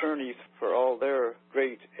thank our attorneys for all their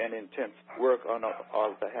great and intense work on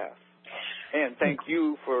our behalf. And thank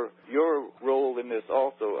you for your role in this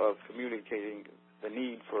also of communicating the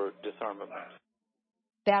need for disarmament.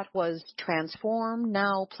 That was Transform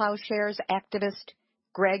Now Plowshares activist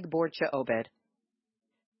Greg Boertje-Obed.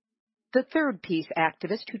 The third peace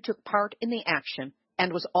activist who took part in the action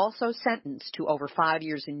and was also sentenced to over 5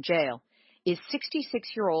 years in jail is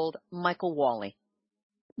 66-year-old Michael Walli.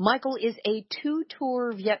 Michael is a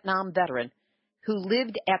 2-tour Vietnam veteran who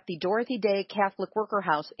lived at the Dorothy Day Catholic Worker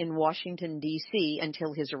House in Washington, D.C.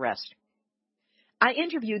 until his arrest. I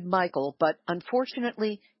interviewed Michael, but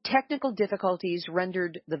unfortunately, technical difficulties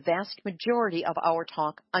rendered the vast majority of our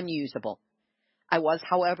talk unusable. I was,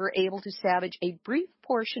 however, able to salvage a brief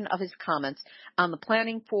portion of his comments on the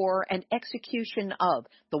planning for and execution of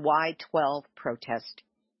the Y-12 protest.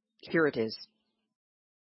 Here it is.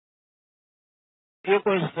 It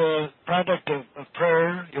was the product of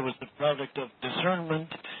prayer. It was the product of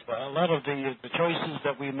discernment. A lot of the choices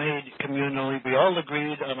that we made communally, we all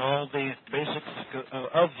agreed on all the basics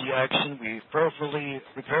of the action. We prayerfully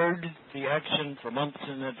prepared the action for months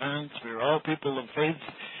in advance. We were all people of faith.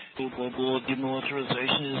 Global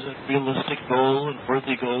demilitarization is a realistic goal and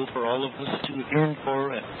worthy goal for all of us to yearn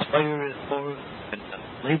for and aspire for and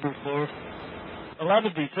labor for. A lot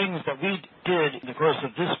of the things that we did in the course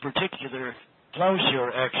of this particular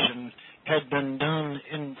plowshare action had been done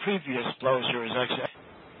in previous plowshares action.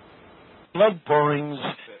 Blood pourings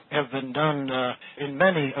have been done in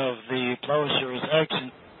many of the plowshares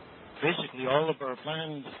action. Basically, all of our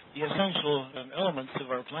plans, the essential elements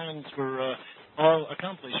of our plans were all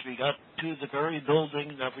accomplished. We got to the very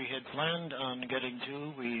building that we had planned on getting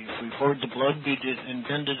to. We poured the blood we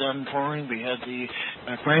intended on pouring. We had the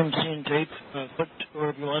crime scene tape put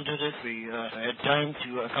where we wanted it. We had time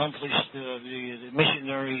to accomplish the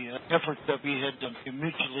missionary effort that we had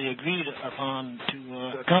mutually agreed upon to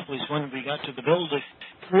accomplish when we got to the building.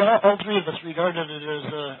 All three of us regarded it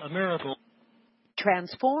as a miracle.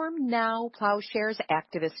 Transform Now Plowshares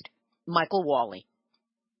activist Michael Walli.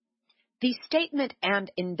 The statement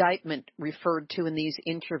and indictment referred to in these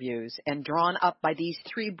interviews and drawn up by these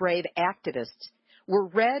three brave activists were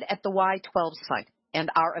read at the Y-12 site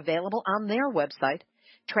and are available on their website,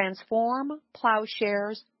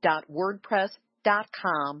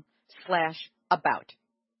 transformplowshares.wordpress.com/about.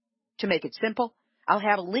 To make it simple, I'll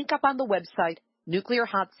have a link up on the website,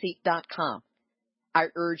 nuclearhotseat.com.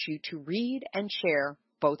 I urge you to read and share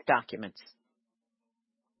both documents.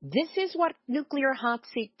 This is what Nuclear Hot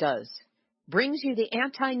Seat does. Brings you the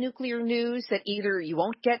anti-nuclear news that either you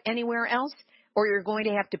won't get anywhere else or you're going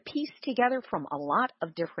to have to piece together from a lot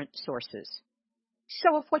of different sources.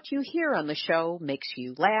 So if what you hear on the show makes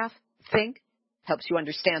you laugh, think, helps you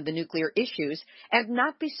understand the nuclear issues, and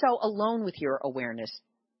not be so alone with your awareness,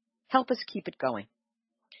 help us keep it going.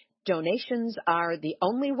 Donations are the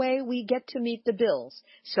only way we get to meet the bills,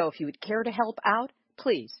 so if you would care to help out,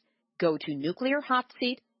 please go to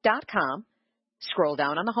nuclearhotseat.com, scroll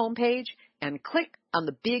down on the homepage, and click on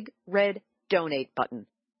the big red donate button.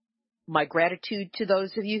 My gratitude to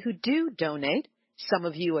those of you who do donate, some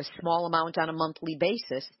of you a small amount on a monthly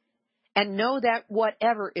basis, and know that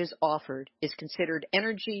whatever is offered is considered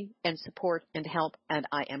energy and support and help, and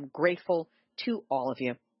I am grateful to all of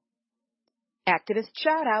you. Activist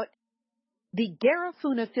shout out. The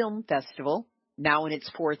Garifuna Film Festival, now in its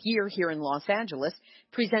 4th year here in Los Angeles,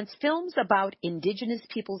 presents films about indigenous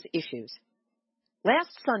peoples' issues.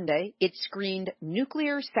 Last Sunday, it screened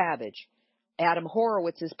Nuclear Savage, Adam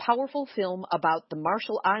Horowitz's powerful film about the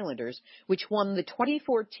Marshall Islanders, which won the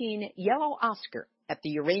 2014 Yellow Oscar at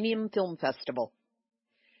the Uranium Film Festival.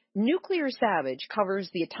 Nuclear Savage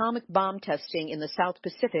covers the atomic bomb testing in the South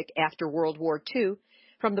Pacific after World War II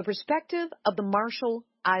from the perspective of the Marshall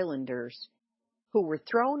Islanders, who were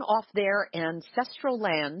thrown off their ancestral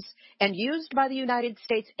lands and used by the United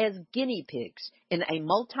States as guinea pigs in a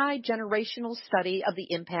multi-generational study of the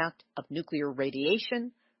impact of nuclear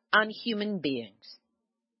radiation on human beings.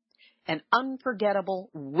 An unforgettable,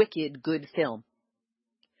 wicked good film.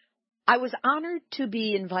 I was honored to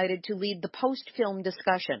be invited to lead the post-film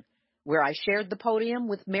discussion, where I shared the podium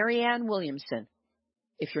with Marianne Williamson.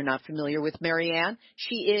 If you're not familiar with Marianne,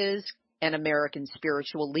 she is an American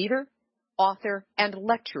spiritual leader, author, and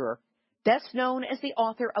lecturer, best known as the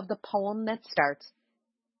author of the poem that starts,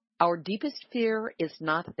 "Our deepest fear is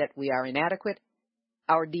not that we are inadequate.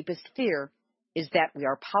 Our deepest fear is that we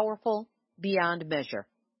are powerful beyond measure."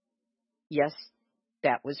 Yes,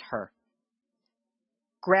 that was her.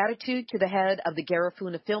 Gratitude to the head of the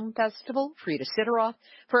Garifuna Film Festival, Frida Sidoroff,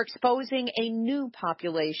 for exposing a new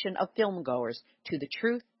population of filmgoers to the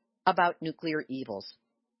truth about nuclear evils.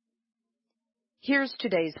 Here's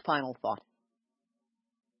today's final thought.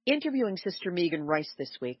 Interviewing Sister Megan Rice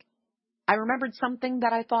this week, I remembered something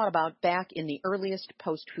that I thought about back in the earliest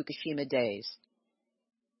post-Fukushima days.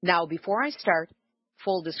 Now, before I start,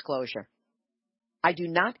 full disclosure. I do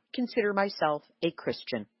not consider myself a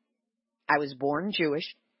Christian. I was born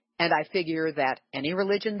Jewish, and I figure that any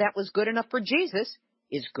religion that was good enough for Jesus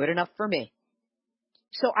is good enough for me.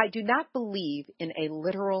 So I do not believe in a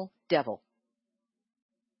literal devil.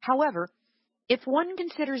 However, if one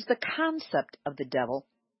considers the concept of the devil,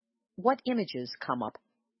 what images come up?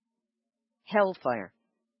 Hellfire,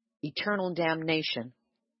 eternal damnation,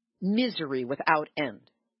 misery without end.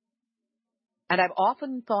 And I've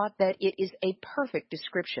often thought that it is a perfect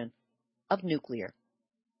description of nuclear.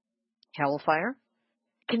 Hellfire?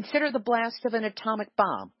 Consider the blast of an atomic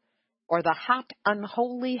bomb, or the hot,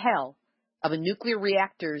 unholy hell of a nuclear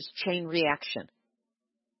reactor's chain reaction.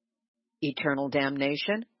 Eternal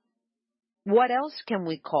damnation? What else can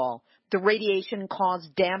we call the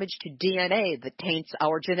radiation-caused damage to DNA that taints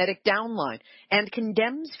our genetic downline and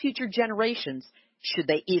condemns future generations, should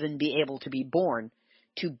they even be able to be born,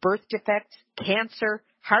 to birth defects, cancer,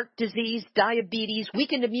 heart disease, diabetes,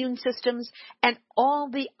 weakened immune systems, and all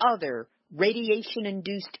the other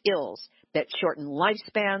radiation-induced ills that shorten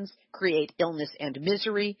lifespans, create illness and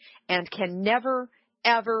misery, and can never,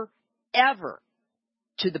 ever, ever,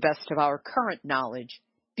 to the best of our current knowledge,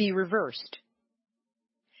 be reversed.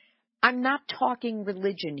 I'm not talking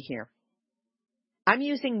religion here. I'm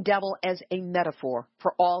using devil as a metaphor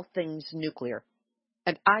for all things nuclear,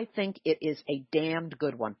 and I think it is a damned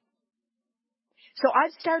good one. So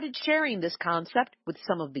I've started sharing this concept with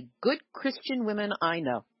some of the good Christian women I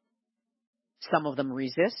know. Some of them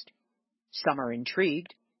resist, some are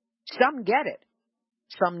intrigued, some get it,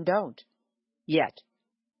 some don't, yet.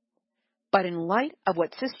 But in light of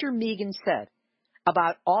what Sister Megan said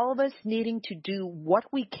about all of us needing to do what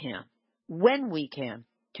we can, when we can,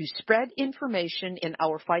 to spread information in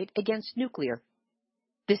our fight against nuclear,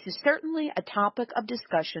 this is certainly a topic of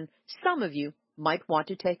discussion some of you might want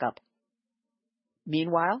to take up.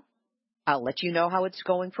 Meanwhile, I'll let you know how it's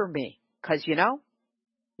going for me, because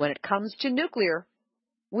when it comes to nuclear,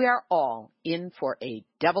 we are all in for a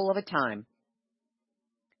devil of a time.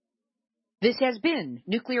 This has been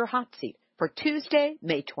Nuclear Hot Seat for Tuesday,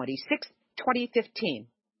 May 26, 2015.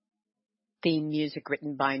 Theme music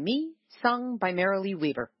written by me, sung by Marilee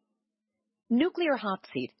Weaver. Nuclear Hot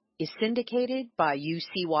Seat is syndicated by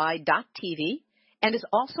UCY.TV and is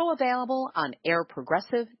also available on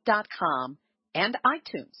airprogressive.com and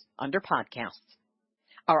iTunes under podcasts.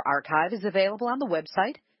 Our archive is available on the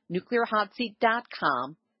website,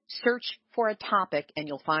 nuclearhotseat.com. Search for a topic and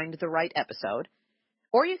you'll find the right episode,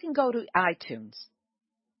 or you can go to iTunes.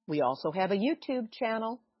 We also have a YouTube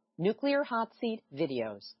channel, Nuclear Hot Seat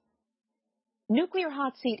Videos. Nuclear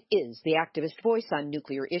Hot Seat is the activist voice on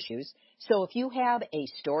nuclear issues, so if you have a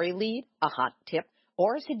story lead, a hot tip,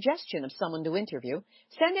 or a suggestion of someone to interview,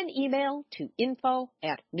 send an email to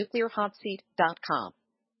info@nuclearhotseat.com.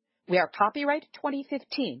 We are copyright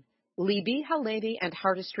 2015, Libbe, HaLevy, and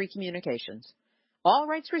Hardestry Communications. All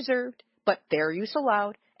rights reserved, but fair use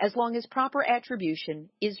allowed as long as proper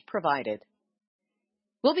attribution is provided.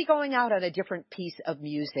 We'll be going out on a different piece of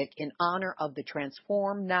music in honor of the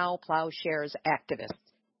Transform Now Plowshares activists.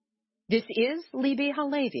 This is Libbe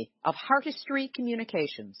HaLevy of Hardestry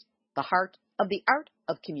Communications, the heart of the art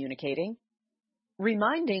of communicating,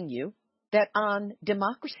 reminding you that on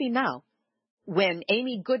Democracy Now!, when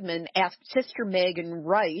Amy Goodman asked Sister Megan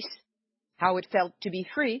Rice how it felt to be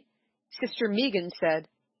free, Sister Megan said,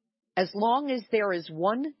 "As long as there is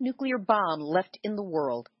one nuclear bomb left in the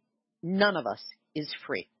world, none of us is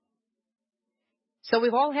free." So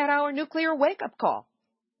we've all had our nuclear wake-up call.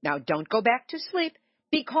 Now don't go back to sleep,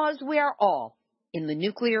 because we are all in the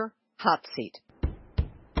nuclear hot seat.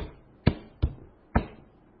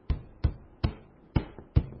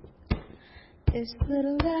 This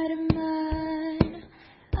little light of mine,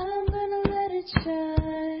 I'm gonna let it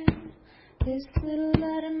shine. This little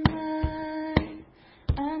light of mine,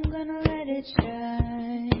 I'm gonna let it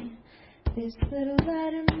shine. This little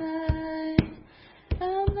light of mine,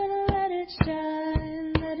 I'm gonna let it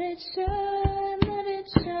shine. Let it shine, let it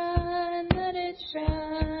shine, let it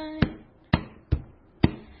shine.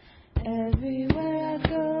 Everywhere I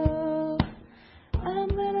go, I'm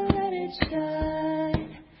gonna let it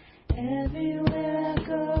shine. Everywhere I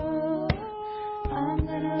go, I'm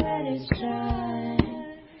gonna let it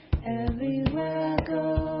shine. Everywhere I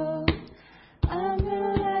go, I'm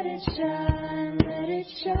gonna let it shine. Let it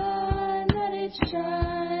shine, let it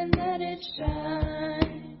shine, let it shine.